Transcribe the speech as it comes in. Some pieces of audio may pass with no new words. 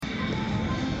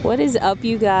What is up,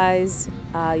 you guys?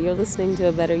 You're listening to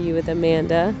A Better You with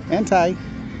Amanda. And Ty.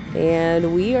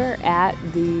 And we are at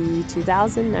the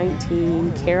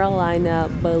 2019 Carolina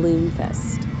Balloon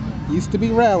Fest. Used to be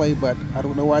Raleigh, but I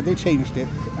don't know why they changed it.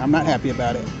 I'm not happy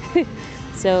about it.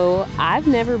 So I've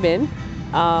never been.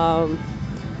 I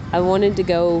wanted to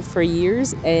go for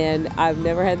years, and I've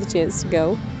never had the chance to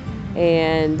go.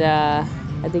 And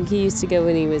I think he used to go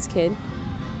when he was a kid.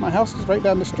 My house is right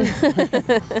down the street.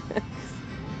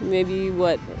 Maybe,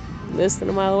 less than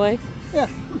a mile away? Yeah.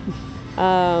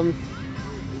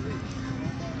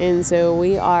 And so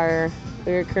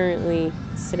we're currently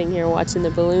sitting here watching the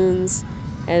balloons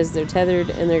as they're tethered,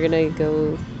 and they're going to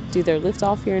go do their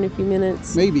liftoff here in a few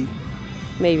minutes. Maybe.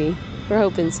 We're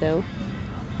hoping so.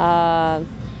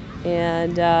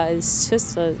 And it's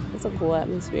just it's a cool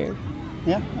atmosphere.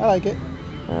 Yeah, I like it.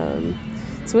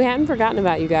 So we hadn't forgotten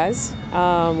about you guys.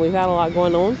 We've had a lot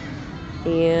going on,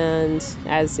 and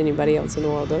as anybody else in the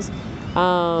world does.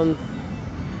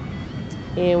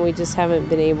 And we just haven't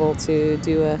been able to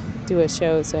do a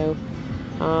show, so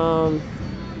I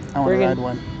want to ride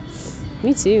one.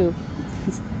 Me too.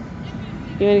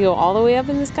 You want to go all the way up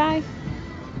in the sky?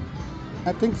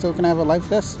 I think so. Can I have a life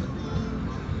vest?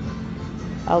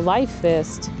 A life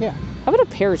vest? Yeah. How about a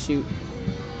parachute?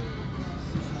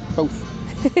 Both.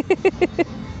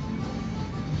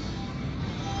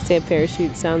 Say a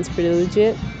parachute sounds pretty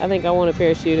legit. I think I want a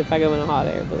parachute if I go in a hot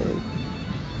air balloon.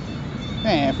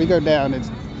 Man, if we go down, you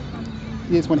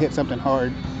just want to hit something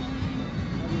hard.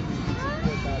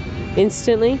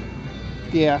 Instantly?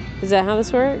 Yeah. Is that how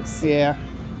this works? Yeah.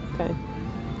 Okay.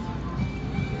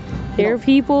 There are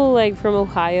people like from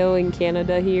Ohio and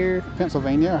Canada here.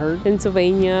 Pennsylvania, I heard.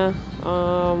 Pennsylvania.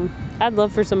 I'd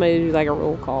love for somebody to do like a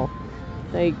roll call.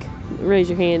 Like, raise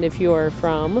your hand if you are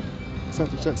from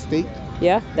Such and such state.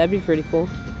 Yeah, that'd be pretty cool.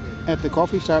 At the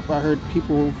coffee shop, I heard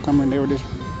people coming. They were just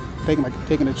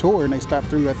taking a tour, and they stopped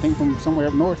through, I think, from somewhere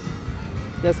up north.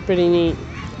 That's pretty neat.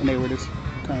 And they were just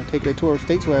kind of taking a tour of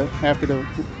Statesville after I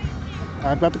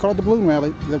was about to call it the Balloon Rally,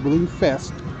 the Balloon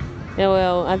Fest. Yeah,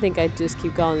 well, I think I'd just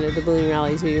keep calling it the Balloon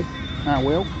Rally too. I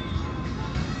will.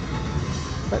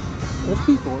 But there's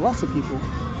people, lots of people.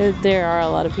 There are a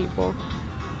lot of people.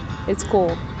 It's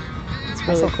cool. It's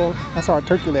really cool. I saw a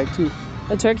turkey leg too.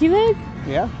 A turkey leg?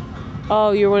 Yeah.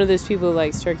 Oh, you're one of those people who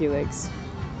likes turkey legs.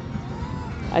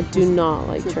 I do not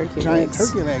like turkey legs. Giant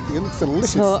turkey leg. It looks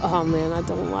delicious. Oh man, I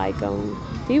don't like them.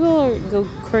 People go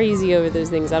crazy over those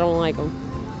things. I don't like them.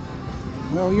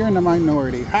 Well, you're in the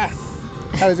minority. Ha!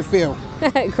 How does it feel?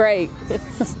 Great.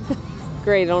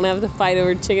 Great. I don't have to fight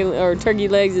over chicken or turkey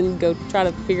legs and go try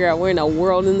to figure out where in the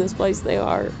world in this place they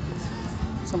are.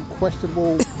 Some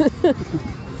questionable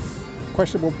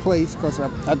place, because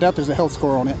I doubt there's a health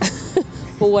score on it.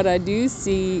 But what I do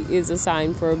see is a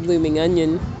sign for a blooming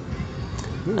onion.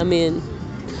 I'm in.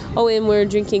 Oh, and we're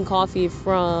drinking coffee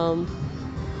from...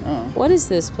 What is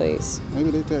this place?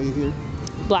 Maybe they tell you here.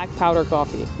 Black Powder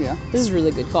Coffee. Yeah. This is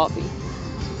really good coffee.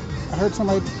 I heard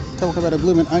somebody talk about a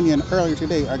blooming onion earlier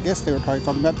today. I guess they were probably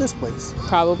talking about this place.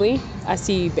 Probably. I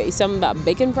see something about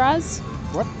bacon fries.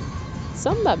 What?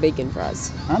 Something about bacon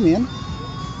fries. I'm in.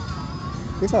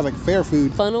 This sounds like fair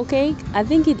food. Funnel cake? I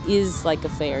think it is like a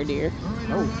fair, dear.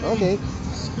 Oh, okay.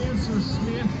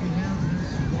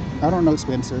 I don't know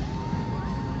Spencer.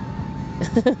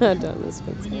 I don't know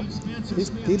Spencer.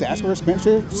 He's asked for a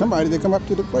Spencer. Somebody to come up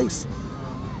to the place.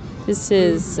 This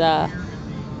is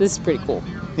pretty cool.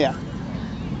 Yeah.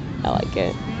 I like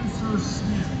it.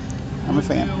 I'm a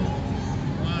fan.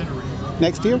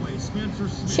 Next year?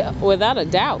 Yeah, without a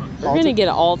doubt. We're going to get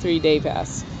an all 3 day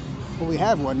pass. Well, we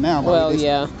have one now. But well,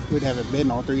 yeah. We'd have it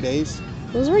been all 3 days.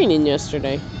 It was raining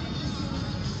yesterday.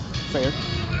 Fair.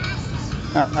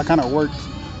 I kind of worked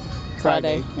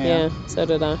Friday. Yeah, so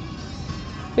did I.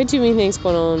 Way too many things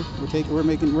going on.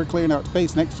 We're clearing out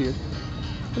space next year.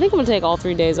 I think I'm going to take all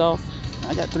 3 days off.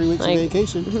 I got 3 weeks of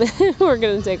vacation. We're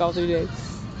going to take all 3 days.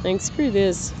 Like, screw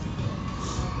this.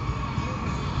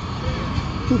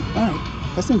 All right.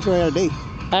 Let's enjoy our day.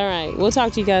 All right. We'll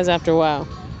talk to you guys after a while.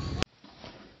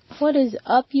 What is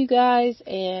up, you guys?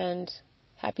 And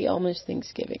happy almost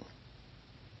Thanksgiving.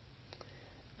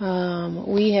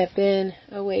 We have been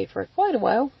away for quite a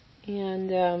while.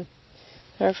 And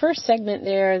our first segment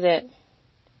there that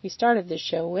we started this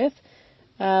show with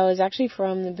was actually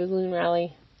from the Balloon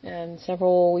Rally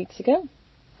several weeks ago.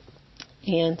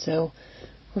 And so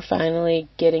we're finally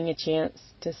getting a chance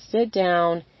to sit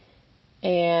down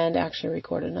and actually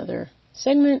record another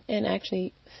segment and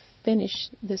actually finish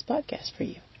this podcast for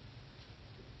you.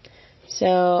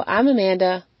 So I'm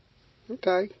Amanda.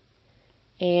 Okay.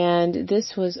 And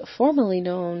this was formerly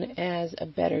known as A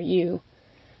Better You.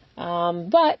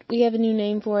 But we have a new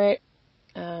name for it.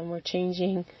 We're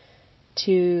changing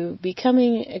to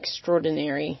Becoming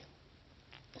Extraordinary.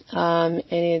 And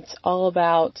it's all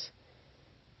about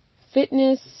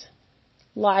fitness,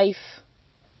 life,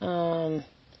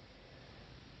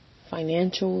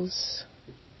 financials,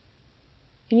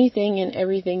 anything and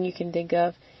everything you can think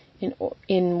of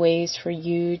in ways for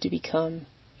you to become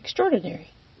extraordinary.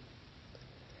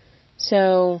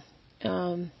 So,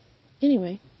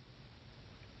 anyway.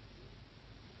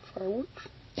 Fireworks?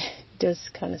 It does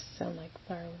kind of sound like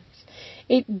fireworks.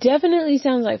 It definitely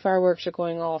sounds like fireworks are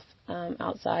going off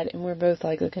outside, and we're both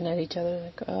like looking at each other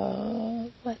like,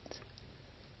 what?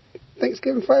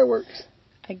 Thanksgiving fireworks.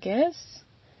 I guess.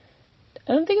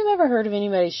 I don't think I've ever heard of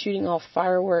anybody shooting off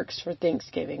fireworks for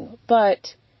Thanksgiving,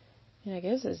 but I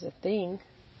guess it's a thing.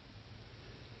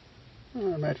 I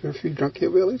imagine a few drunk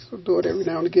hillbillies will do it every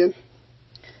now and again.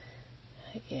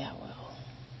 Yeah, well,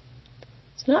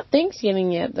 it's not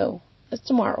Thanksgiving yet, though. It's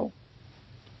tomorrow.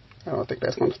 I don't think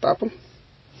that's going to stop them.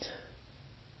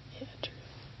 Yeah, true.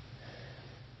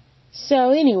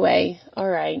 So, anyway,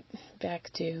 alright,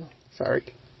 back to... Sorry.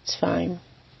 It's fine.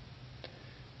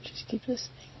 Just keep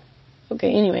listening. Okay,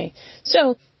 anyway.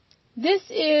 So, this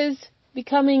is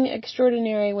Becoming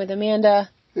Extraordinary with Amanda.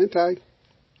 And Ty.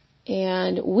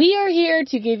 And we are here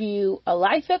to give you a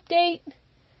life update,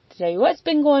 to tell you what's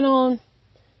been going on,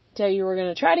 tell you we're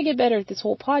going to try to get better at this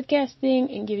whole podcast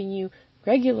thing and giving you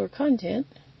regular content.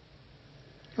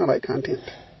 I like content.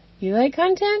 You like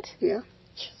content? Yeah.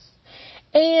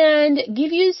 And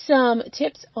give you some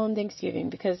tips on Thanksgiving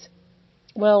because,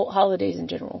 well, holidays in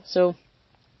general. So,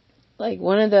 like,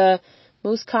 one of the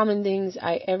most common things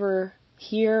I ever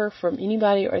hear from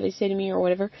anybody or they say to me or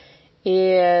whatever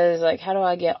is, like, how do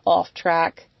I get off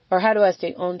track or how do I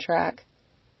stay on track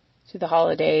through the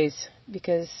holidays?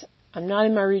 Because I'm not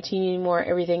in my routine anymore.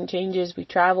 Everything changes. We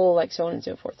travel, like, so on and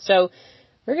so forth. So,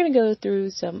 we're going to go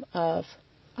through some of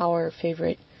our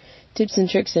favorite tips and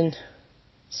tricks and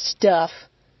stuff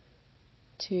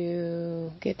to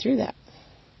get through that.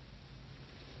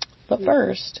 But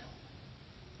first,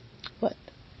 what?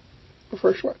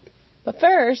 First what? But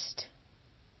first,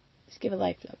 let's give a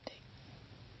life update.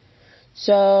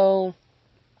 So,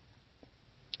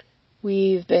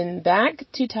 we've been back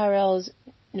to Tyrell's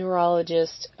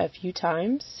neurologist a few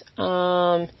times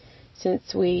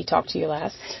since we talked to you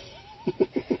last.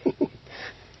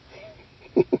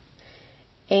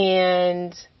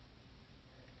 And,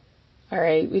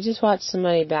 alright, we just watched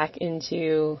somebody back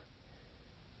into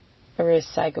a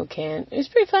recycle can. It was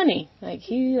pretty funny. Like,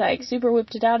 he, like, super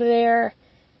whipped it out of there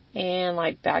and,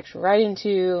 like, backed right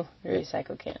into the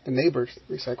recycle can. The neighbor's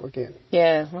recycle can.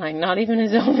 Yeah, like, not even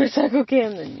his own recycle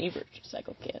can, the neighbor's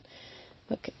recycle can.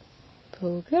 Okay.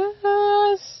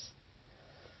 Focus.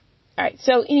 Alright,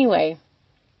 so anyway,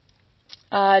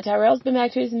 Tyrell's been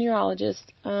back to his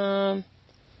neurologist, I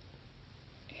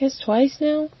guess twice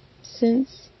now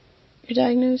since you're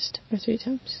diagnosed, or 3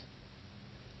 times?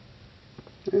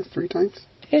 Yeah, 3 times.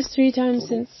 I guess 3 times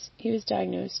since he was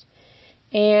diagnosed.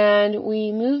 And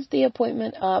we moved the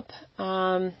appointment up,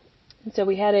 so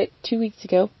we had it 2 weeks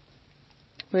ago.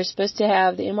 We were supposed to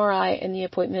have the MRI and the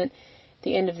appointment at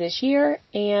the end of this year,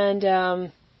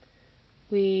 and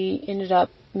we ended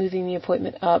up moving the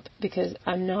appointment up because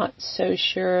I'm not so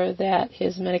sure that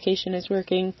his medication is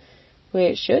working the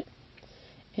way it should.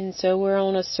 And so we're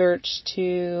on a search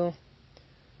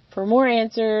for more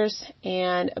answers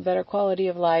and a better quality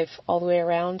of life all the way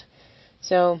around.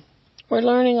 So we're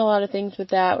learning a lot of things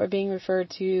with that. We're being referred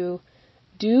to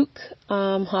Duke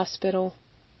Hospital,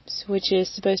 which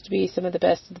is supposed to be some of the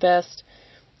best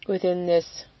within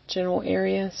this general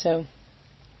area. So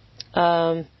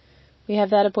we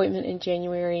have that appointment in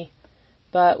January,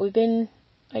 but we've been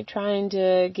like trying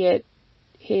to get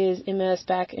his MS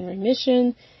back in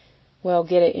remission. Well,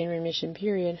 get it in remission,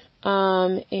 period.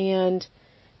 And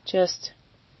just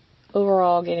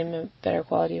overall get him a better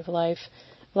quality of life.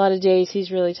 A lot of days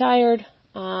he's really tired,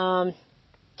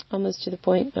 almost to the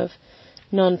point of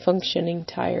non-functioning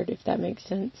tired, if that makes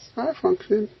sense. I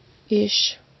function.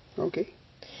 Ish. Okay.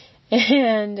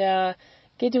 And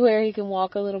get to where he can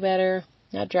walk a little better,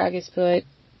 not drag his foot,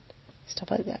 stuff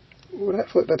like that. Well, that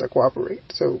foot doesn't cooperate,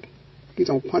 so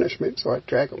he's on punishment, so I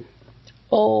drag him.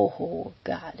 Oh,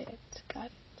 got it.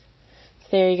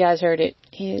 There, you guys heard it.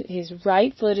 His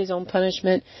right foot is on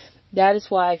punishment. That is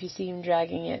why, if you see him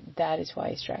dragging it, that is why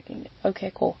he's dragging it.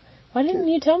 Okay, cool. Why didn't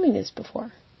you tell me this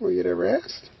before? Well, you never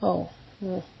asked. Oh,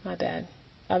 well, my bad.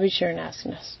 I'll be sure and ask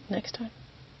us next time.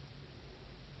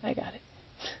 I got it.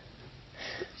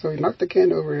 So he knocked the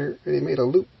can over and he made a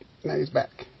loop. Now he's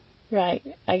back. Right.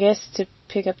 I guess to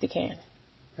pick up the can.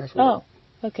 That's what. Oh,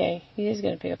 Okay, he is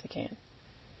going to pick up the can.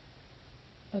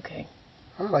 Okay.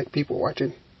 I like people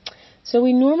watching. So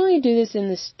we normally do this in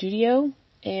the studio,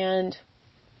 and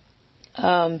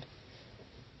that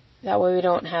way we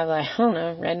don't have, like, I don't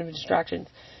know, random distractions.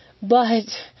 But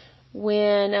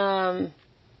when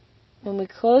we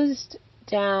closed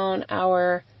down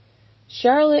our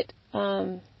Charlotte,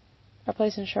 our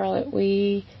place in Charlotte,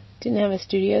 we didn't have a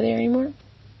studio there anymore.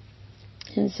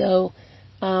 And so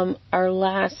our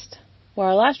last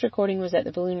recording was at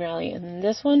the balloon rally, and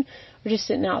this one we're just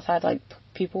sitting outside, like,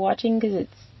 people watching, because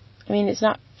it's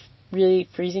not really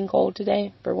freezing cold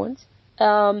today for once,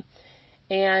 and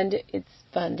it's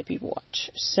fun to people watch.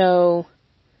 So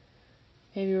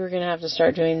maybe we're gonna have to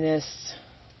start doing this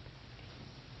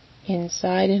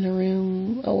inside in a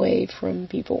room away from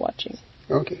people watching.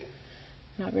 Okay.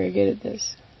 Not very good at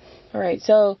this. All right,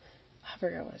 so I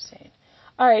forgot what I was saying.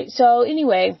 All right, so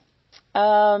anyway,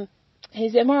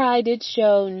 his MRI did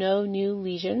show no new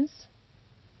lesions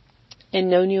and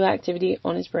no new activity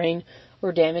on his brain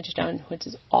or damage done, which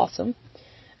is awesome.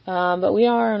 But we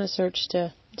are on a search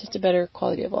to just a better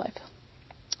quality of life.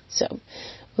 So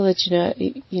we'll let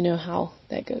you know how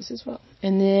that goes as well.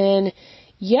 And then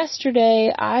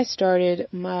yesterday I started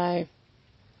my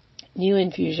new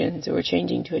infusion. So we're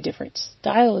changing to a different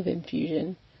style of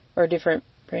infusion, or a different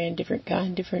brand, different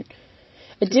kind, different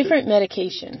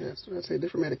medication. Yes, I'd say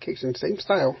different medication, same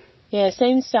style. Yeah,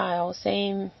 same style,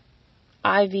 same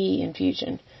IV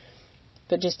infusion,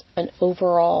 but just an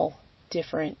overall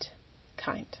different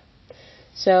kind.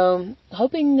 So,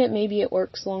 hoping that maybe it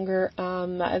works longer.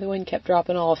 My other one kept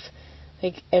dropping off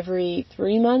like every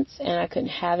 3 months, and I couldn't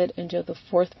have it until the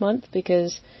 4th month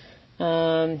because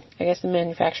I guess the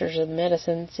manufacturers of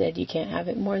medicine said you can't have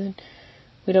it more than,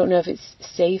 we don't know if it's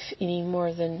safe any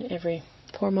more than every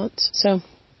 4 months. So,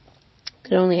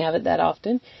 could only have it that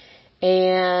often.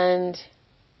 And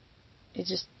it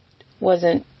just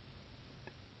wasn't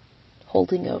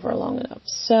holding over long enough.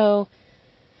 So,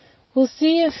 we'll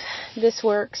see if this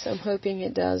works. I'm hoping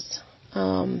it does.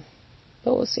 But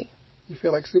we'll see. You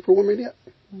feel like Superwoman yet?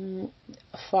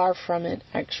 Far from it,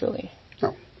 actually.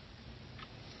 No.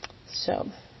 So.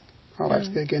 I'll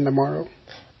ask you again tomorrow.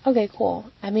 Okay,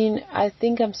 cool. I mean, I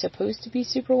think I'm supposed to be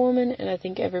Superwoman, and I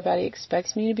think everybody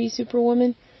expects me to be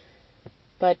Superwoman.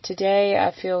 But today,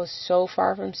 I feel so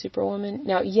far from Superwoman.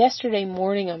 Now, yesterday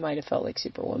morning, I might have felt like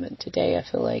Superwoman. Today, I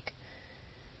feel like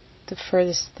the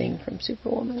furthest thing from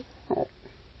Superwoman. Oh.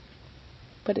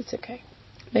 But it's okay.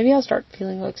 Maybe I'll start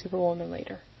feeling like Superwoman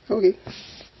later. Okay.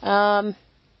 Let's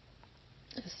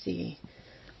see.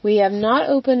 We have not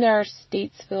opened our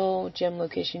Statesville gym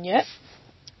location yet.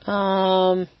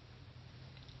 So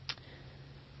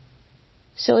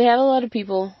we have a lot of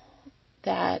people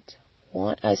that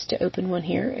want us to open one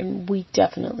here, and we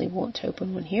definitely want to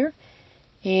open one here.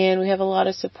 And we have a lot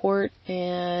of support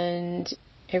and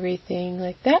everything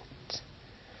like that.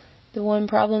 The one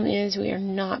problem is we are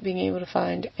not being able to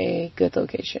find a good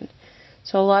location.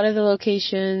 So a lot of the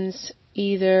locations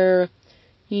either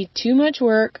need too much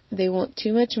work, they want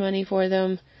too much money for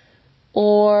them,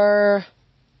 or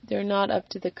they're not up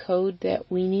to the code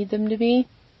that we need them to be.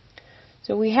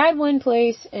 So we had one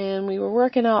place and we were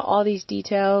working out all these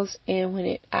details, and when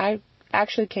it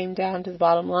actually came down to the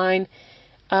bottom line,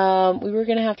 we were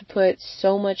going to have to put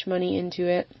so much money into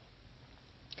it.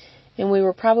 And we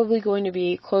were probably going to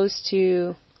be close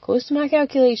to my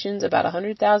calculations, about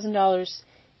 $100,000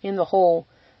 in the hole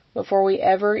before we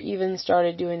ever even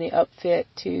started doing the upfit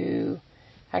to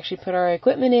actually put our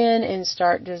equipment in and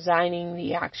start designing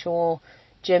the actual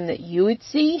gym that you would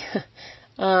see.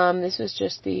 This was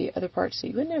just the other parts that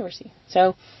you would never see.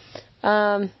 So,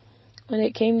 when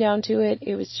it came down to it,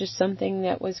 it was just something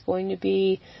that was going to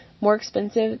be more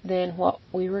expensive than what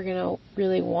we were going to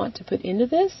really want to put into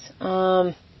this.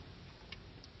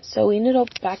 So we ended up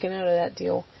backing out of that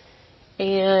deal.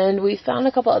 And we found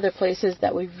a couple other places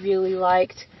that we really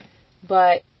liked.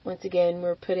 But, once again,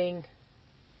 we're putting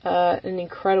an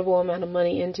incredible amount of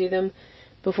money into them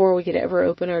before we could ever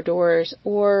open our doors,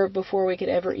 or before we could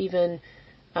ever even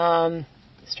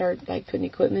start like putting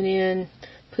equipment in,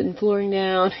 putting flooring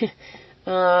down.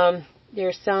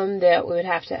 There's some that we would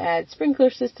have to add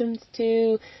sprinkler systems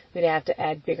to. We'd have to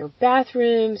add bigger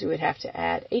bathrooms. We would have to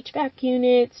add HVAC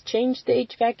units, change the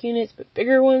HVAC units, put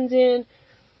bigger ones in.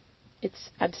 It's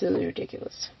absolutely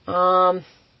ridiculous.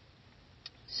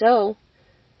 So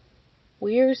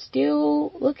we're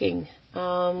still looking.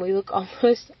 We look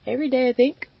almost every day, I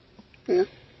think. Yeah.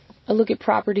 I look at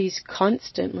properties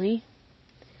constantly.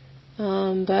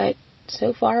 But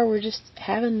so far we're just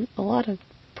having a lot of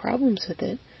problems with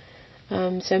it.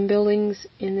 Some buildings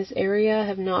in this area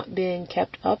have not been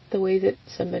kept up the way that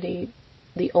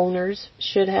the owners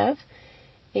should have.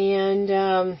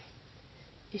 And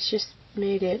it's just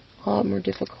made it a lot more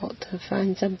difficult to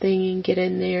find something and get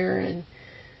in there. And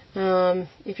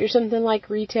if you're something like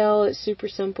retail, it's super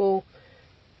simple.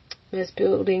 Most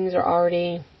buildings are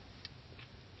already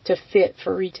to fit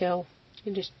for retail. You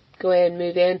can just go ahead and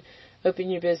move in, open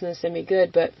your business, and be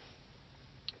good. But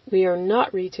we are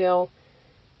not retail,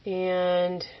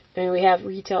 and we have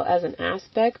retail as an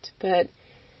aspect, but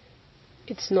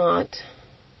it's not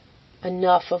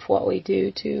enough of what we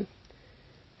do to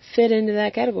fit into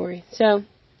that category. So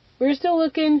we're still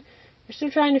looking. We're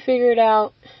still trying to figure it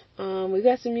out. We've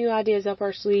got some new ideas up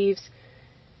our sleeves.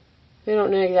 We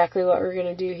don't know exactly what we're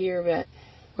going to do here, but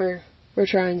we're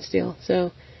trying still.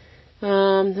 So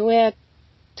the way I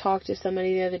talked to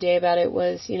somebody the other day about it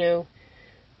was,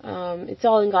 it's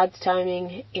all in God's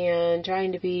timing, and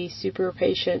trying to be super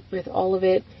patient with all of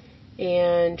it,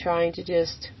 and trying to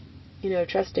just,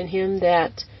 trust in Him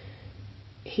that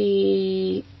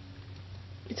it's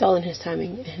all in His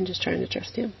timing, and just trying to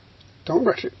trust Him. Don't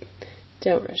rush it.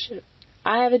 Don't rush it.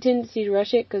 I have a tendency to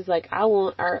rush it because, I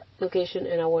want our location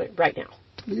and I want it right now.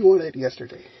 You wanted it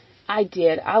yesterday. I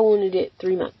did. I wanted it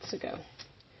 3 months ago.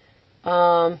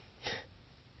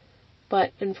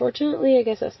 But unfortunately, I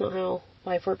guess that's not how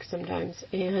life works sometimes.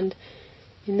 And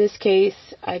in this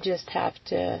case, I just have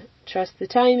to trust the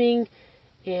timing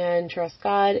and trust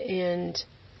God, and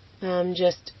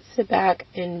just sit back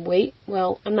and wait.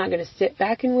 Well, I'm not going to sit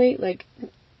back and wait. I'm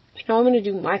going to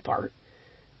do my part.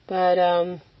 But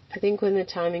I think when the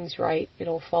timing's right,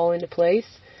 it'll fall into place.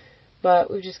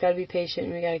 But we've just got to be patient,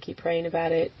 and we got to keep praying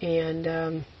about it,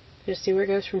 and just see where it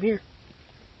goes from here.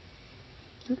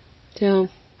 So,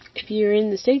 if you're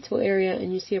in the Statesville area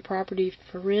and you see a property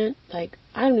for rent, I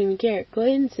don't even care. Go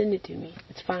ahead and send it to me.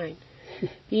 It's fine.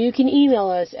 You can email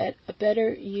us at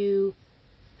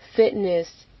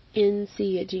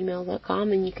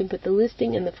abetteryoufitnessnc@gmail.com, and you can put the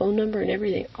listing and the phone number and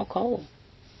everything. I'll call them.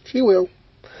 She will.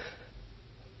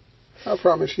 I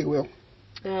promise she will.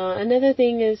 Another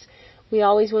thing is, we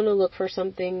always want to look for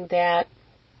something that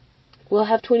will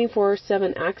have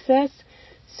 24/7 access.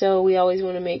 So we always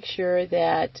want to make sure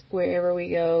that wherever we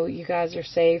go, you guys are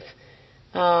safe.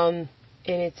 And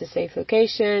it's a safe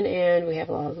location, and we have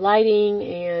a lot of lighting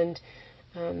and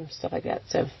stuff like that.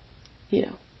 So,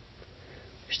 we're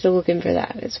still looking for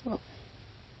that as well.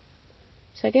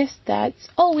 So I guess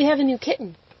we have a new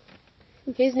kitten.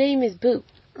 His name is Boo.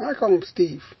 I call him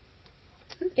Steve.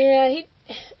 Yeah,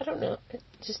 I don't know.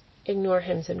 Just ignore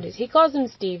him some days. He calls him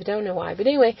Steve. I don't know why. But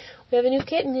anyway, we have a new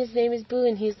kitten. His name is Boo,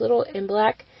 and he's little and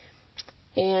black.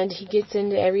 And he gets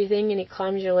into everything, and he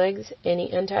climbs your legs, and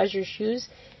he unties your shoes,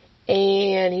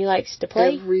 and he likes to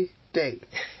play. Every day.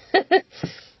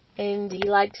 And he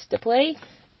likes to play,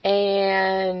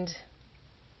 and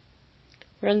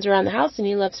runs around the house, and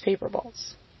he loves paper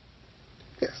balls.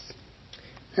 Yes.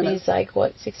 And he's 6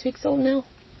 weeks old now?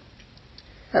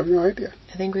 I have no idea.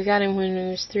 I think we got him when he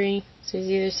was 3. So he's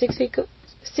either 6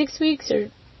 weeks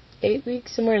or 8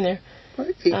 weeks, somewhere in there.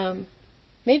 Probably 8.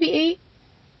 Maybe 8.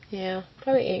 Yeah,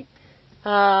 probably 8.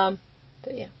 But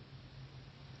yeah.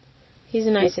 He's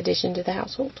a nice addition to the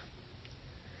household.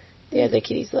 The other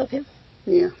kitties love him.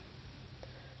 Yeah.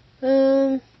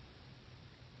 I'm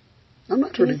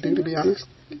not sure they do, to be honest.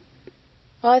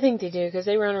 Well, I think they do, because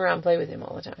they run around and play with him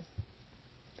all the time.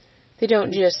 They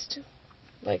don't just,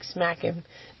 smack him.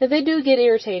 Now, they do get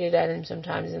irritated at him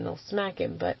sometimes, and they'll smack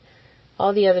him, but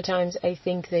all the other times, I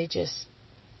think they just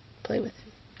play with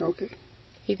him. Okay.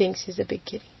 He thinks he's a big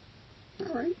kitty.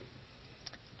 All right.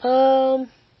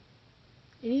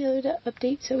 Any other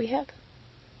updates that we have?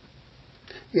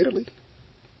 Italy.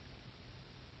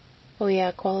 Oh,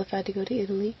 yeah, qualified to go to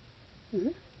Italy.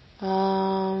 Mm-hmm.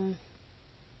 I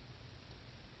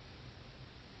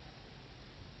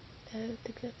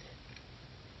think that's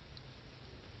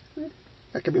it.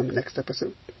 That could be on the next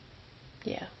episode.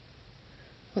 Yeah.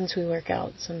 Once we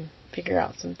figure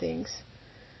out some things.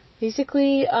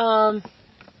 Basically,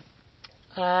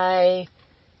 I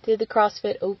did the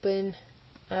CrossFit Open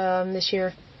this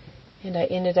year, and I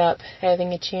ended up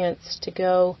having a chance to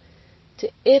go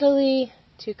to Italy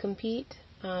to compete.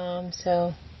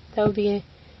 So that would be in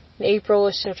April.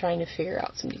 We're still trying to figure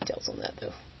out some details on that,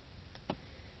 though.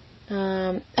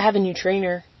 I have a new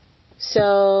trainer.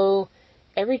 So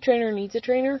every trainer needs a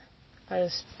trainer. I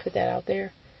just put that out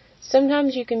there.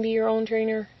 Sometimes you can be your own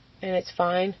trainer, and it's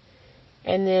fine.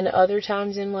 And then other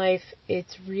times in life,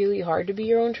 it's really hard to be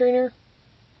your own trainer.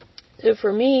 So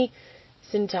for me,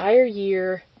 this entire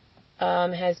year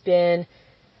has been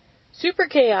super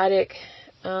chaotic.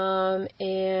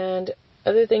 And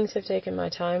other things have taken my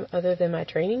time other than my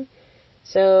training.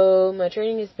 So my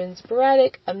training has been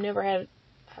sporadic. I've never had,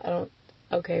 for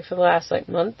the last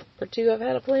month or two I've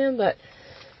had a plan, but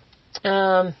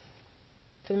for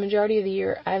the majority of the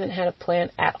year I haven't had a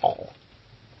plan at all.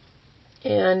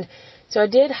 And so I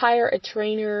did hire a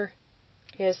trainer.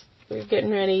 I guess we're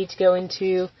getting ready to go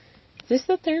into, is this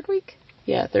the third week?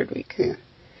 Yeah, third week. Yeah.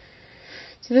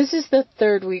 So this is the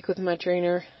third week with my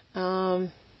trainer.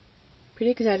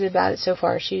 Pretty excited about it so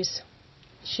far. She's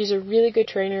a really good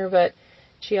trainer, but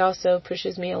she also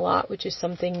pushes me a lot, which is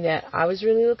something that I was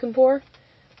really looking for.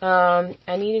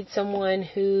 I needed someone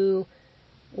who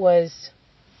was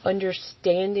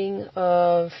understanding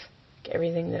of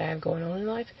everything that I have going on in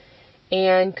life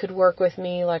and could work with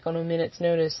me on a minute's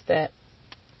notice that,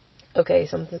 okay,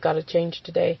 something's got to change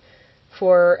today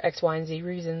for X, Y, and Z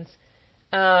reasons.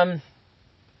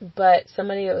 But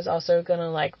somebody that was also going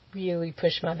to really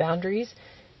push my boundaries,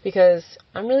 because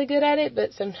I'm really good at it,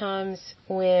 but sometimes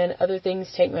when other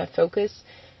things take my focus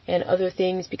and other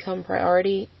things become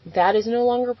priority, that is no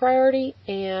longer priority,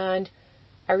 and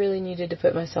I really needed to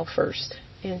put myself first.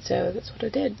 And so that's what I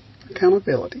did.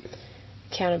 Accountability,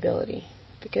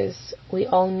 because we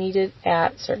all need it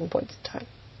at certain points in time.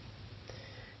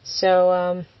 So,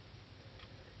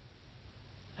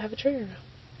 I have a trainer now.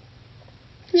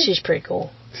 She's pretty cool.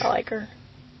 I like her.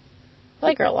 I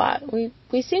like her a lot. We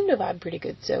seem to vibe pretty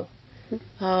good, so.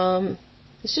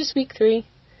 It's just week 3.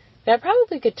 I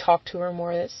probably could talk to her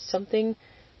more. That's something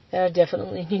that I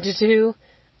definitely need to do.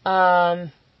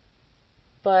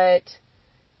 But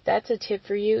that's a tip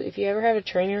for you. If you ever have a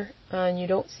trainer and you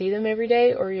don't see them every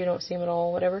day, or you don't see them at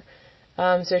all, whatever.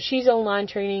 So she's online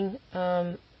training.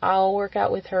 I'll work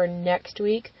out with her next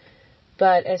week.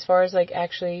 But as far as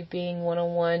actually being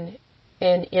one-on-one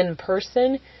and in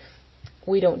person,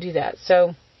 we don't do that.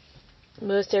 So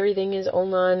most everything is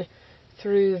online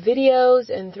through videos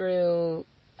and through,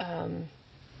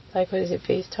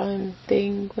 FaceTime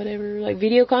thing, whatever,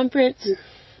 video conference. Yeah.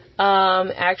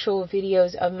 Actual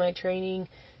videos of my training,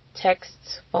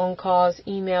 texts, phone calls,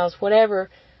 emails, whatever.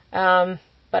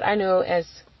 But I know as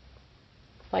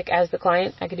the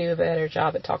client, I could do a better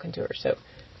job at talking to her. So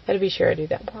gotta be sure I do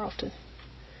that more often.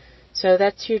 So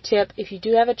that's your tip. If you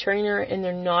do have a trainer and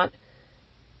they're not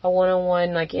a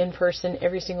one-on-one, in person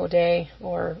every single day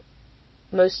or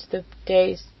most of the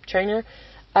days trainer,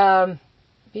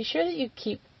 be sure that you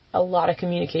keep a lot of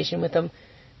communication with them,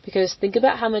 because think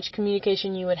about how much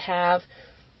communication you would have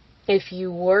if you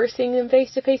were seeing them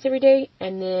face-to-face every day,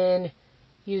 and then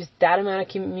use that amount of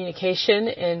communication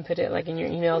and put it in your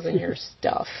emails and your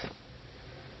stuff.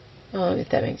 If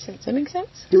that makes sense. Does that make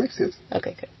sense? It makes sense.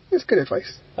 Okay, good. That's good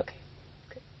advice. Okay.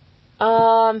 Good.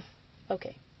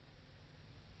 Okay.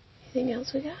 Anything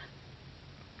else we got?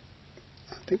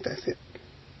 I think that's it.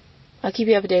 I'll keep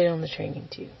you updated on the training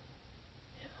too.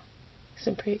 Yeah. Because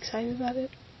I'm pretty excited about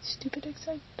it. Stupid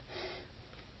excited.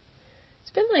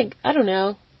 It's been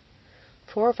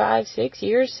 4 or 5, 6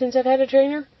 years since I've had a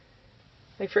trainer.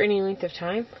 For any length of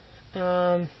time.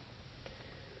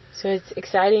 So it's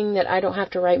exciting that I don't have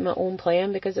to write my own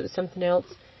plan, because it was something else.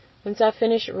 Once I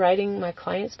finish writing my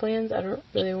clients' plans, I don't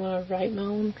really want to write my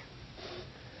own.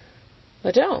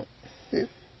 I don't. Yeah.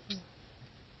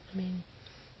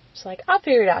 It's I'll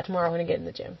figure it out tomorrow when I get in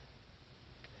the gym.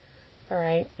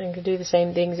 Alright, I can do the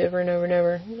same things over and over and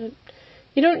over.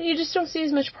 You just don't see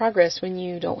as much progress when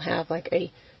you don't have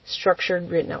a structured,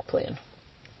 written out plan.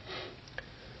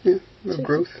 Yeah, no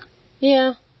growth.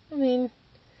 Yeah, I'm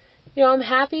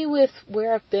happy with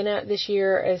where I've been at this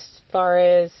year as far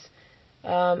as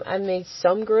I've made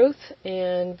some growth,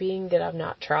 and being that I've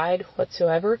not tried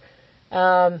whatsoever,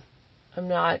 I'm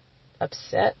not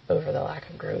upset over the lack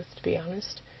of growth, to be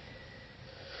honest.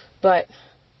 But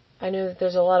I know that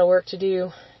there's a lot of work to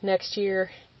do next year,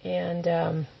 and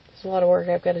there's a lot of work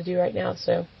I've got to do right now,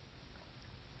 so,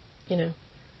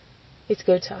 it's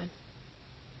go time.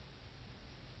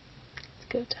 It's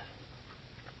go time.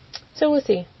 So we'll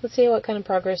see. Let's see what kind of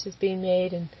progress is being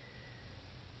made, and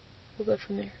we'll go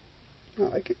from there. I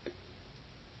like it.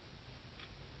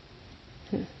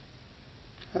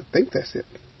 I think that's it.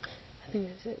 I think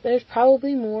that's it. There's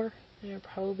probably more, and I'll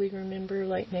probably remember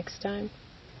next time.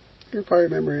 You'll probably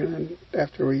remember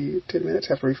after 10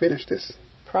 minutes after we finish this.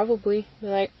 Probably.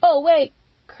 Be oh wait,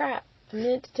 crap, I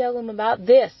meant to tell them about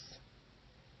this.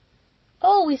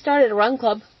 Oh, we started a run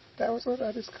club. That was what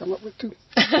I just come up with too.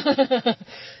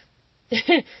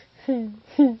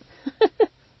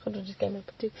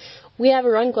 We have a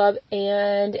run club,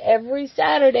 and every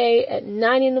Saturday at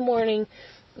 9 a.m,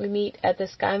 we meet at the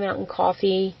Sky Mountain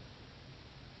Coffee,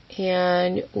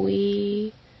 and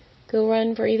we go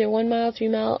run for either 1 mile, 3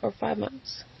 mile, or 5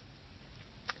 miles.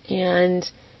 And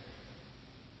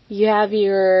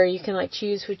you can like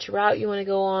choose which route you want to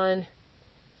go on,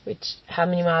 how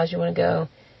many miles you want to go.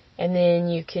 And then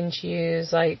you can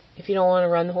choose, like, if you don't want to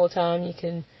run the whole time, you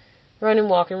can run and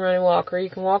walk, or you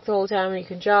can walk the whole time, or you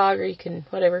can jog, or you can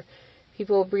whatever.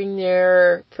 People bring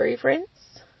their furry friends,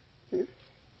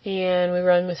 and we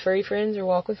run with furry friends or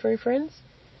walk with furry friends,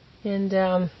 and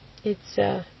it's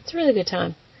a really good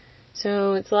time.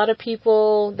 So it's a lot of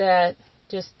people that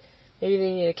just maybe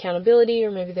they need accountability, or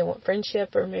maybe they want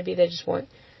friendship, or maybe they just want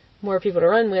more people to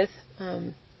run with.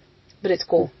 But it's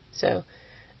cool. So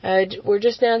we're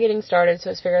just now getting started, so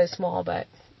it's fairly small, but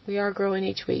we are growing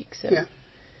each week. So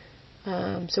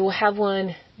so we'll have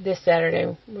one this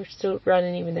Saturday. We're still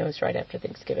running, even though it's right after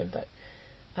Thanksgiving. But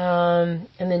and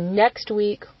then next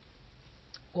week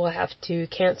we'll have to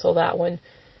cancel that one.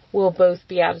 We'll both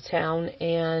be out of town,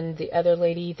 and the other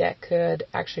lady that could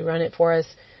actually run it for us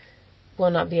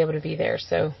will not be able to be there.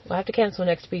 So we'll have to cancel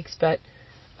next week's. But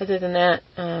other than that,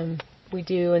 we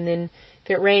do. And then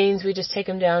if it rains, we just take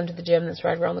them down to the gym that's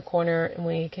right around the corner, and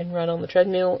we can run on the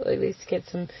treadmill. At least get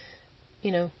some,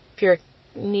 if you're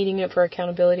needing it for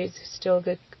accountability, it's still a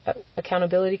good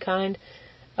accountability kind,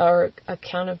 or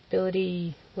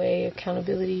accountability. I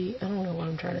don't know what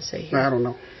I'm trying to say here. I don't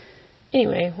know.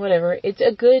 Anyway, whatever. It's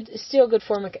still a good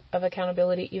form of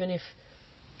accountability, even if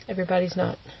everybody's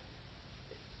not.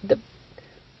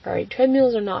 Alright,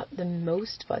 treadmills are not the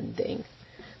most fun thing,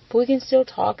 but we can still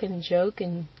talk and joke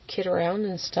and kid around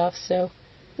and stuff, so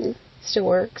it still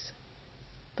works.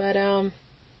 But, you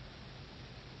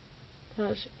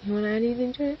want to add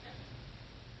anything to it?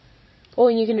 Oh,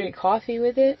 and you can drink coffee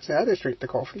with it? See, I just drink the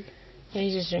coffee. Yeah,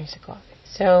 he just drinks the coffee.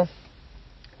 So,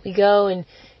 we go and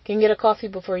can get a coffee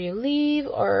before you leave,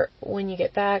 or when you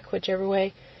get back, whichever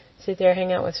way. Sit there,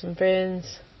 hang out with some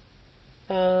friends,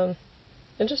 and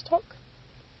just talk.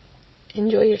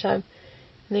 Enjoy your time,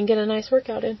 and then get a nice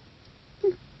workout in.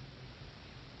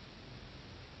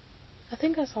 I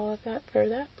think that's all I've got for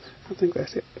that. I think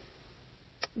that's it.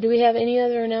 Do we have any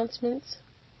other announcements?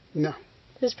 No.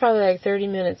 This is probably like 30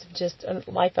 minutes of just a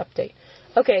life update.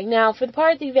 Okay, now for the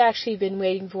part that you've actually been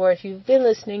waiting for, if you've been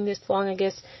listening this long, I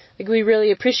guess, we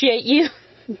really appreciate you.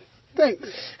 Thanks.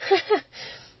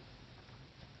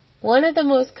 One of the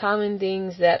most common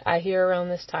things that I hear around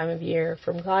this time of year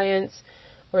from clients,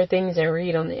 or things I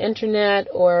read on the internet,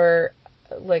 or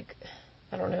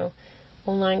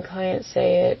online clients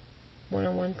say it,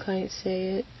 one-on-one clients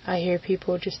say it, I hear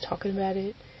people just talking about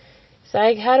it. It's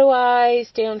like, how do I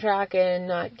stay on track and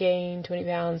not gain 20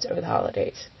 pounds over the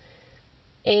holidays?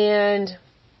 And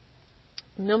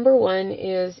number one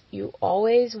is you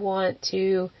always want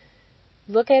to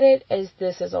look at it as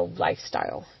this as a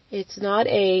lifestyle. It's not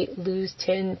a lose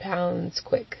 10 pounds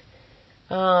quick.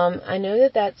 I know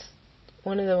that that's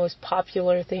one of the most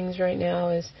popular things right now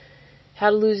is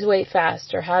how to lose weight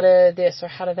fast, or how to this, or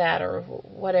how to that, or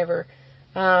whatever.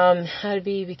 How to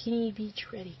be bikini beach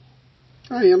ready.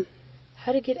 I am.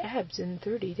 How to get abs in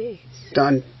 30 days.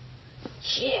 Done.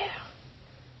 Yeah.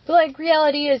 But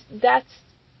reality is that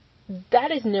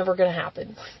is never going to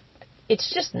happen.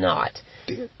 It's just not.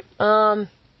 Dude.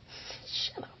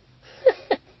 Shut up.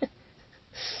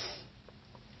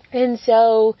 And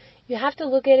so you have to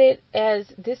look at it as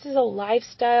this is a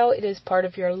lifestyle. It is part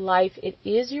of your life. It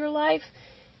is your life.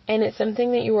 And it's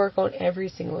something that you work on every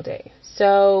single day.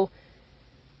 So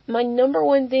my number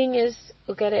one thing is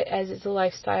look at it as it's a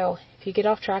lifestyle. If you get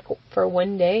off track for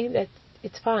one day,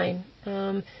 it's fine.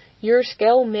 Your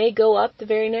scale may go up the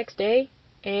very next day,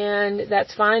 and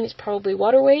that's fine. It's probably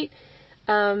water weight,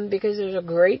 because there's a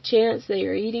great chance that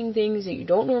you're eating things that you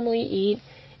don't normally eat,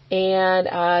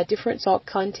 and different salt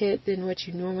content than what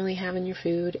you normally have in your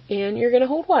food, and you're going to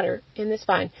hold water, and that's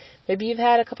fine. Maybe you've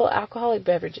had a couple of alcoholic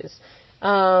beverages.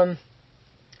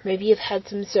 Maybe you've had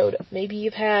some soda. Maybe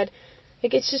you've had,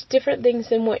 it's just different things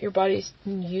than what your body's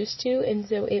used to, and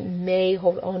so it may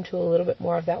hold on to a little bit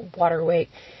more of that water weight,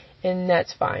 and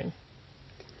that's fine.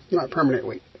 Not permanent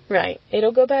weight. Right.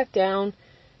 It'll go back down.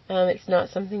 It's not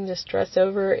something to stress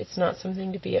over. It's not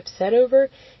something to be upset over.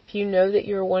 If you know that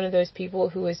you're one of those people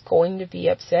who is going to be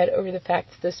upset over the fact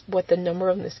that what the number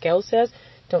on the scale says,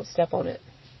 don't step on it.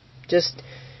 Just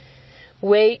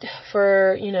wait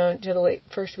for, to the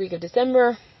first week of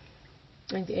December,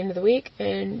 like the end of the week,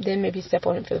 and then maybe step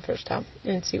on it for the first time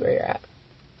and see where you're at.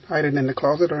 Hide it in the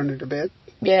closet or under the bed?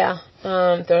 Yeah.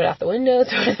 Throw it out the window,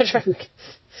 throw it in the trunk.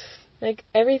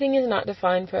 Everything is not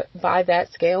defined by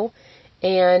that scale.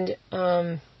 And,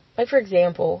 for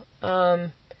example,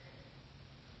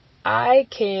 I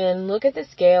can look at the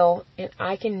scale and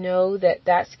I can know that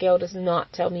that scale does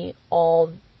not tell me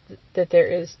all that there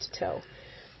is to tell.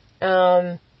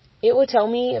 It will tell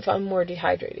me if I'm more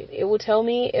dehydrated. It will tell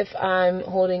me if I'm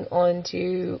holding on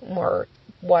to more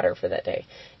water for that day.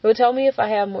 It will tell me if I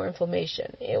have more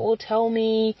inflammation. It will tell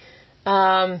me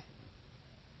all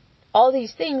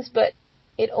these things, but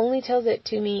it only tells it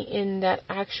to me in that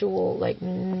actual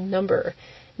number.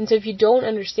 And so if you don't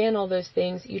understand all those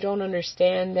things, you don't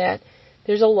understand that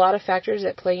there's a lot of factors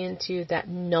that play into that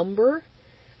number,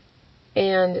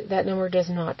 and that number does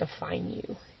not define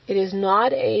you. It is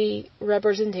not a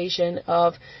representation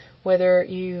of whether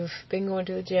you've been going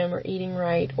to the gym or eating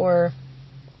right, or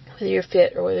whether you're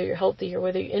fit or whether you're healthy or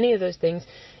whether any of those things.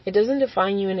 It doesn't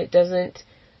define you, and it doesn't,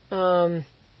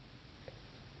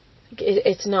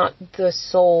 it's not the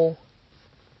sole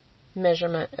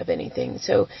measurement of anything.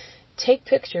 So take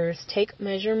pictures, take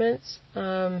measurements,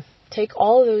 take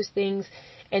all of those things,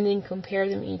 and then compare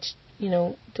them each,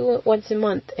 do it once a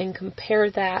month and compare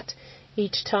that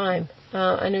each time.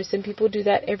 I know some people do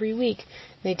that every week.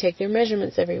 They take their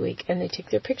measurements every week, and they take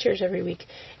their pictures every week,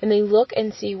 and they look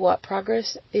and see what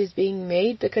progress is being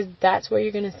made, because that's where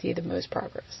you're going to see the most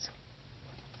progress.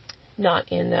 Not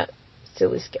in that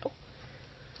silly scale.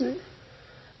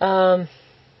 Mm-hmm.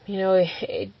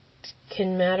 It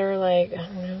can matter, I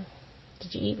don't know,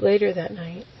 did you eat later that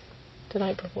night? The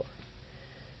night before?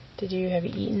 Have you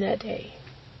eaten that day?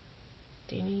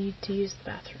 Do you need to use the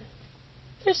bathroom?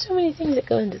 There's so many things that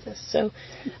go into this. So,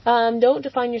 don't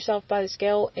define yourself by the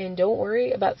scale, and don't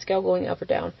worry about the scale going up or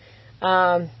down.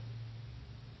 Throw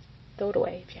it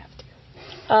away if you have to.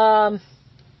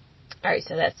 Alright,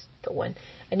 so that's the one.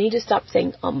 I need to stop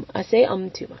saying I say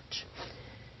too much.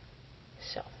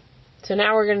 So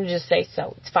now we're going to just say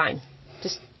so. It's fine.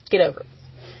 Just get over it.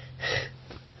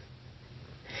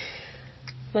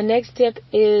 My next tip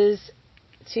is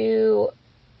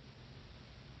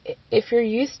if you're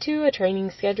used to a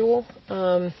training schedule,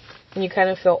 and you kind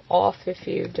of feel off if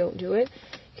you don't do it,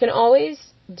 you can always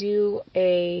do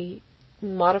a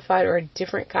modified or a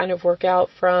different kind of workout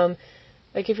from,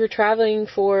 if you're traveling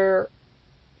for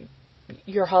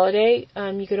your holiday,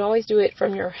 you can always do it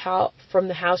from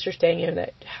the house you're staying in,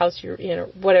 that house you're in, or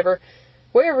whatever,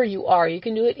 wherever you are. You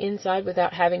can do it inside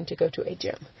without having to go to a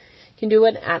gym. You can do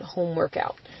an at-home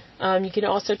workout. You can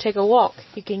also take a walk.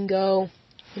 You can go,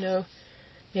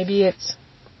 maybe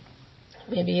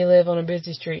you live on a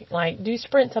busy street, do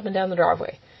sprints up and down the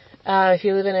driveway. If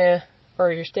you live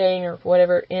or you're staying or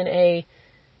whatever in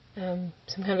some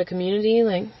kind of a community,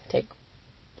 take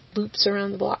loops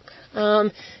around the block.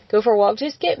 Go for a walk.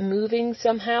 Just get moving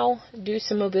somehow. Do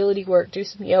some mobility work. Do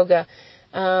some yoga.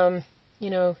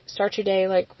 Start your day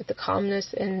with the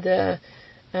calmness and the,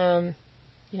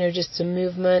 just some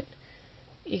movement.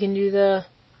 You can do the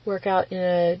workout in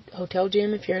a hotel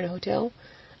gym if you're in a hotel.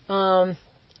 So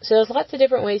there's lots of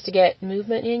different ways to get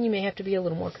movement in. You may have to be a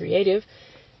little more creative.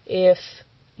 If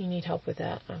you need help with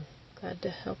that, I'm glad to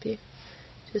help you.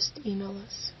 Just email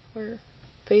us, or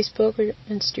Facebook, or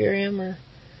Instagram, or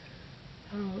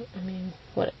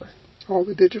whatever. All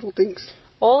the digital things.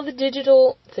 All the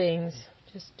digital things.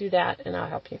 Just do that and I'll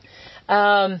help you.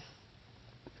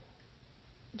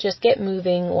 Just get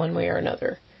moving one way or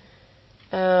another.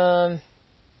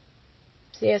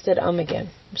 See, I said again.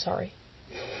 I'm sorry.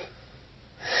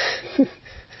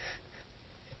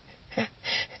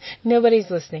 Nobody's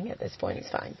listening at this point.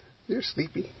 It's fine. You're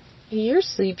sleepy. You're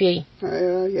sleepy.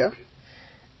 Yeah.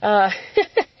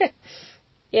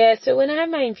 Yeah, so when I have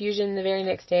my infusion the very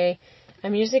next day,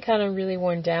 I'm usually kind of really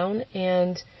worn down.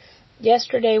 And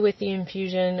yesterday with the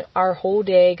infusion, our whole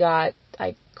day got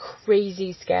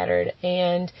crazy scattered.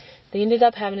 And they ended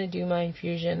up having to do my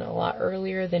infusion a lot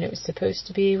earlier than it was supposed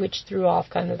to be, which threw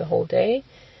off kind of the whole day.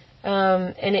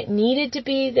 And it needed to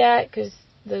be that because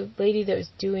the lady that was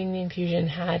doing the infusion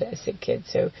had a sick kid.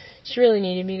 So she really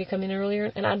needed me to come in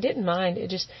earlier. And I didn't mind.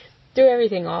 It just threw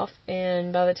everything off.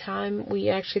 And by the time we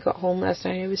actually got home last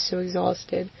night, I was so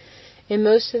exhausted. And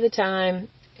most of the time,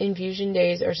 infusion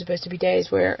days are supposed to be days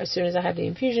where as soon as I have the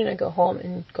infusion, I go home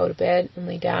and go to bed and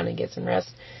lay down and get some rest.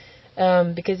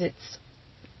 Because it's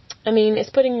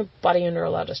putting your body under a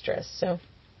lot of stress. So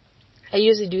I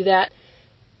usually do that.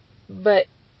 But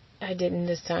I didn't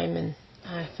this time, and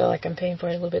I feel like I'm paying for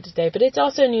it a little bit today. But it's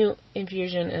also a new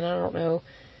infusion, and I don't know.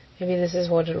 Maybe this is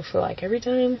what it'll feel like every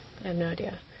time. I have no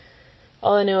idea.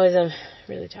 All I know is I'm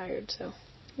really tired, so.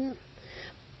 Yeah.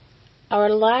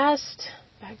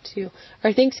 Back to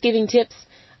our Thanksgiving tips.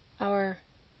 And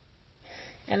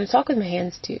I talk with my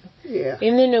hands too. Yeah.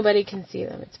 Even though nobody can see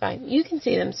them, it's fine. You can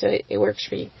see them, so it works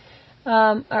for you.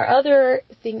 Our other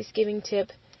Thanksgiving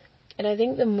tip, and I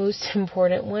think the most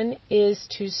important one, is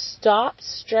to stop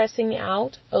stressing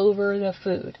out over the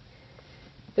food.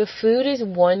 The food is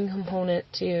one component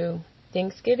to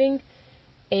Thanksgiving,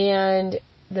 and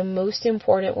the most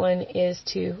important one is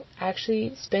to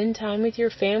actually spend time with your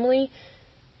family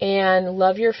and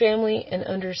love your family and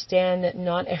understand that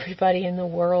not everybody in the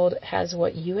world has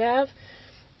what you have,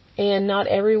 and not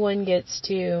everyone gets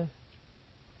to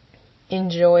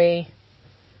enjoy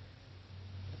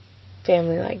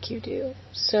family like you do.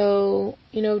 So,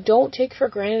 don't take for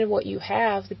granted what you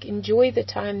have. Enjoy the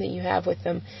time that you have with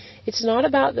them. It's not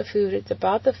about the food. It's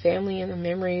about the family and the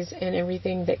memories and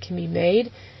everything that can be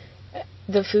made.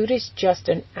 The food is just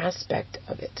an aspect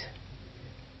of it.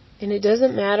 And it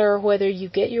doesn't matter whether you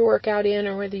get your workout in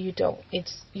or whether you don't.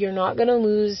 You're not going to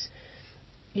lose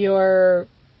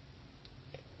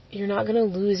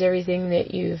everything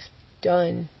that you've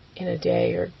done in a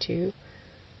day or two.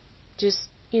 Just,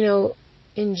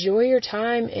 enjoy your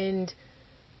time and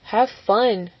have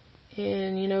fun.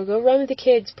 And, go run with the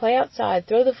kids, play outside,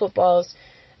 throw the footballs,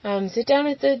 sit down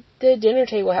at the dinner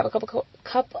table, have a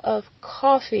cup of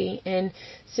coffee, and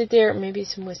sit there, maybe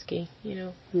some whiskey,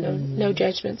 no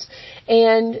judgments,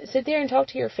 and sit there and talk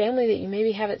to your family that you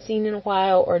maybe haven't seen in a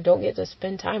while or don't get to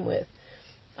spend time with.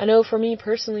 I know for me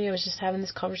personally, I was just having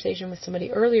this conversation with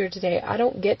somebody earlier today. I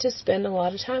don't get to spend a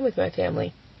lot of time with my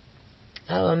family.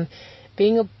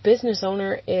 Being a business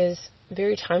owner is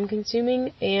very time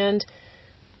consuming, and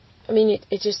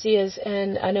it just is.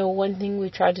 And I know one thing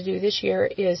we've tried to do this year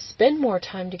is spend more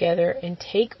time together and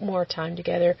take more time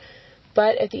together.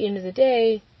 But at the end of the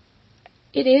day,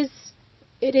 it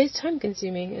is time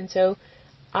consuming. And so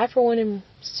I, for one, am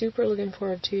super looking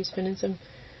forward to spending some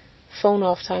phone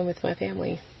off time with my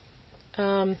family.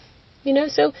 So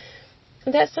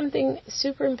that's something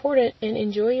super important, and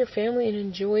enjoy your family and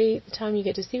enjoy the time you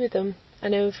get to see with them. I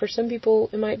know for some people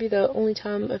it might be the only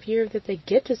time of year that they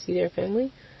get to see their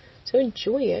family. So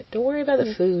enjoy it. Don't worry about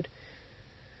the food.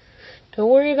 Don't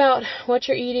worry about what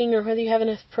you're eating or whether you have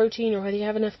enough protein or whether you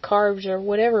have enough carbs or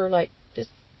whatever.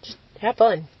 Just have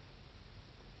fun.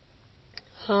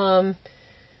 Another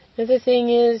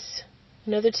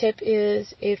tip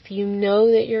is, if you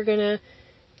know that you're going to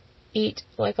eat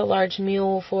like a large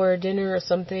meal for dinner or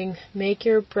something, make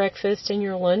your breakfast and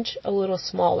your lunch a little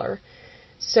smaller.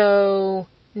 So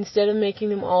instead of making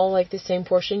them all like the same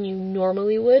portion you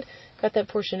normally would, cut that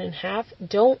portion in half.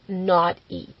 Don't not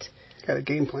eat. Got a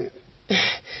game plan.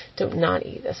 Don't not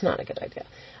eat. That's not a good idea.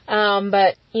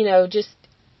 But,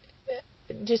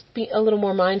 just be a little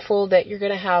more mindful that you're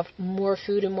going to have more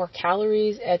food and more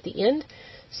calories at the end.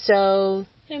 So,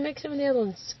 make some of the other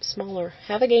ones smaller.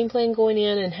 Have a game plan going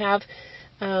in and have,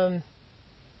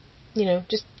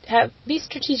 be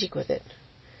strategic with it.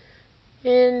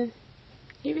 And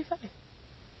you'll be fine.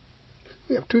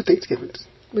 We have 2 Thanksgivings.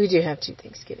 We do have 2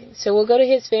 Thanksgivings. So we'll go to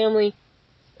his family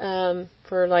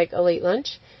for like a late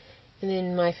lunch, and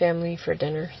then my family for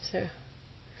dinner. So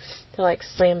they're like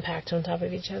slam packed on top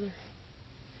of each other.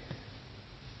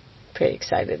 Pretty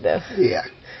excited though. Yeah.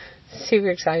 Super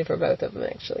excited for both of them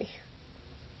actually.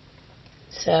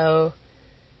 So,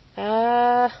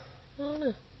 I don't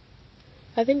know.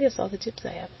 I think that's all the tips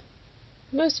I have.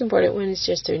 The most important one is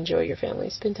just to enjoy your family.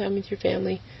 Spend time with your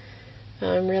family.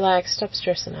 Relax. Stop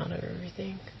stressing out over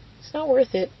everything. It's not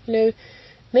worth it.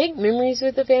 Make memories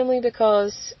with the family,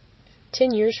 because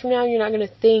 10 years from now, you're not going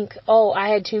to think, oh, I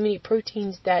had too many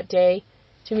proteins that day,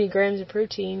 too many grams of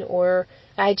protein, or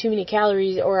I had too many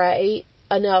calories, or I ate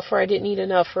enough, or I didn't eat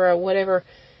enough, or whatever.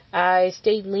 I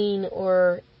stayed lean,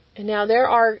 and now there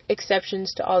are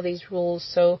exceptions to all these rules,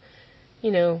 so,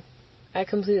 I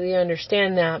completely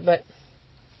understand that, but,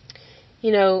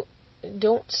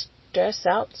 don't stress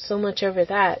out so much over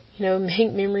that.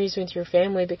 Make memories with your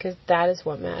family, because that is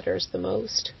what matters the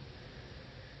most.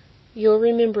 You'll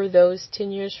remember those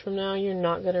 10 years from now. You're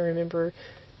not going to remember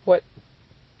what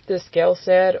the scale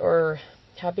said or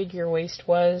how big your waist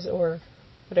was or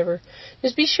whatever.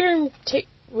 Just be sure and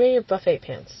wear your buffet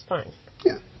pants. It's fine.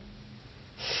 Yeah.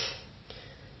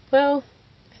 Well,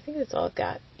 I think that's all I've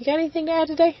got. You got anything to add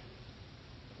today?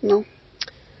 No.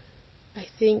 I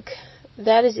think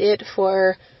that is it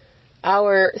for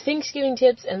our Thanksgiving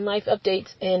tips and life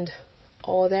updates and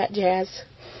all that jazz.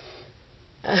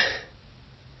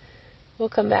 We'll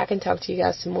come back and talk to you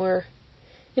guys some more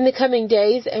in the coming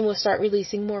days, and we'll start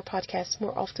releasing more podcasts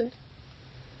more often.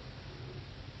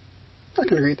 I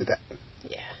can agree to that.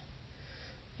 Yeah.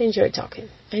 I enjoyed talking.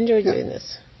 I enjoyed doing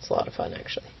this. It's a lot of fun,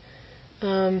 actually.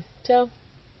 So,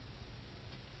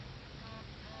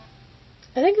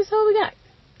 I think that's all we got.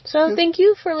 So, thank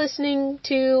you for listening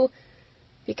to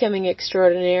Becoming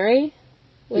Extraordinary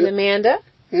with Amanda.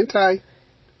 And Ty.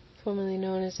 Formerly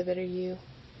known as A Better You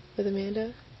with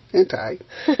Amanda. And Ty.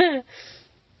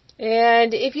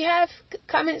 And if you have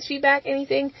comments, feedback,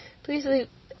 anything, please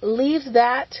leave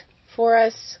that for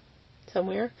us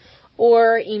somewhere.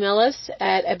 Or email us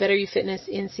at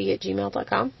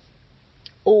abetteryouFitnessNC@gmail.com.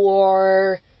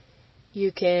 Or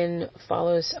you can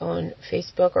follow us on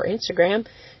Facebook or Instagram.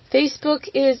 Facebook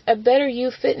is A Better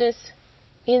You Fitness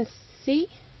NC.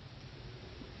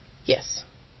 Yes.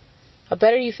 A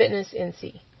Better You Fitness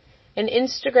NC. And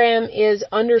Instagram is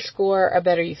 _ A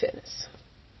Better You Fitness.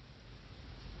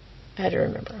 I had to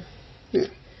remember. Yeah.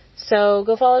 So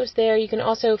go follow us there. You can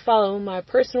also follow my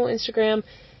personal Instagram,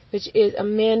 which is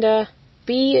Amanda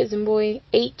B as in boy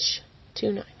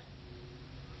H29.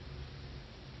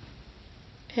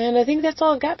 And I think that's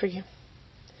all I've got for you.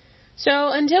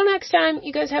 So until next time,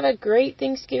 you guys have a great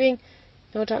Thanksgiving.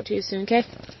 And we'll talk to you soon, okay?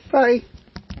 Bye.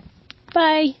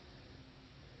 Bye.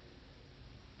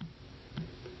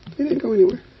 It didn't go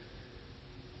anywhere.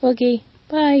 Okay.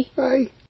 Bye. Bye.